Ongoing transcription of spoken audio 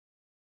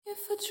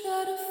If I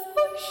try to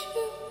force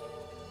you,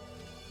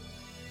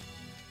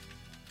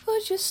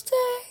 would you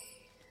stay?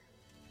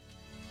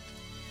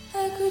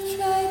 I could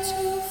try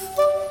to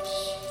force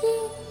you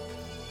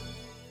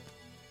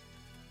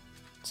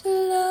to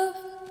love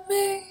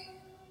me.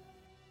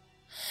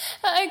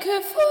 I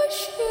could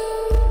force you.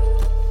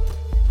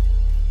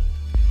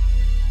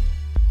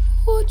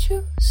 Would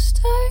you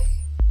stay?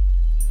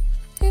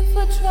 If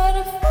I try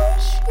to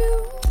force you,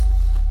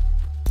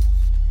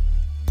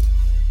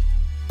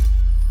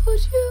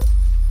 would you love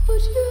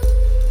me?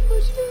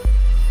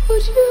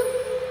 Would you love me? Would you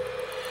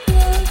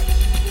love me?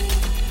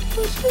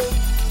 Would you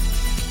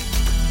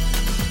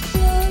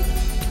love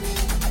me?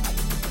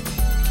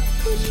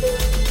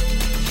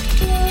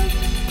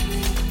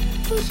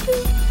 Would you love me? Would you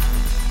love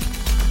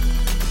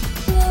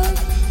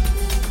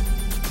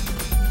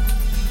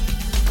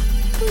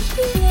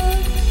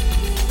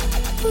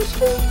me? Would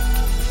you love me?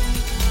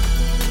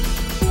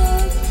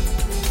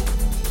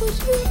 Would you love me? Would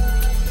you love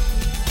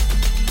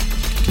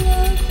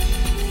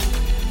me?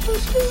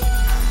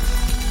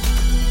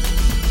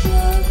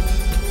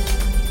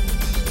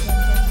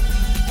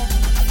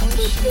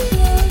 Would you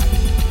love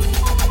me?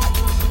 Would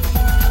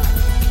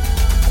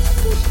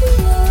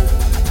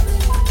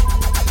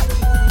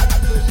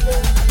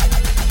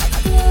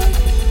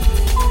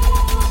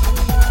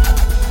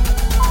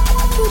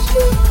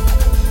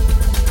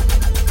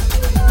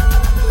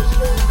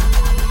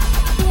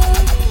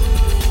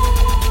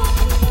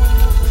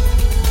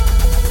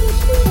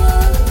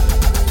you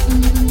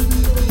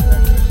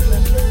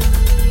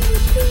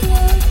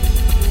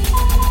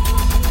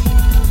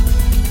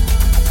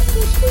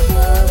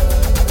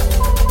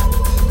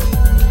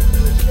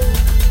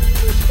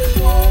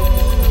love me?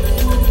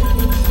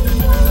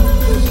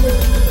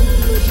 Would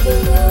you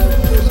love me?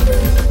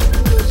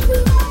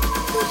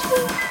 Would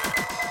you?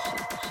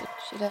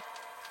 Should I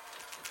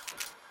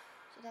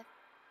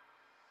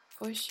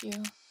force you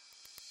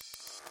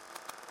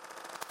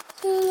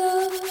to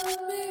love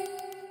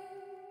me?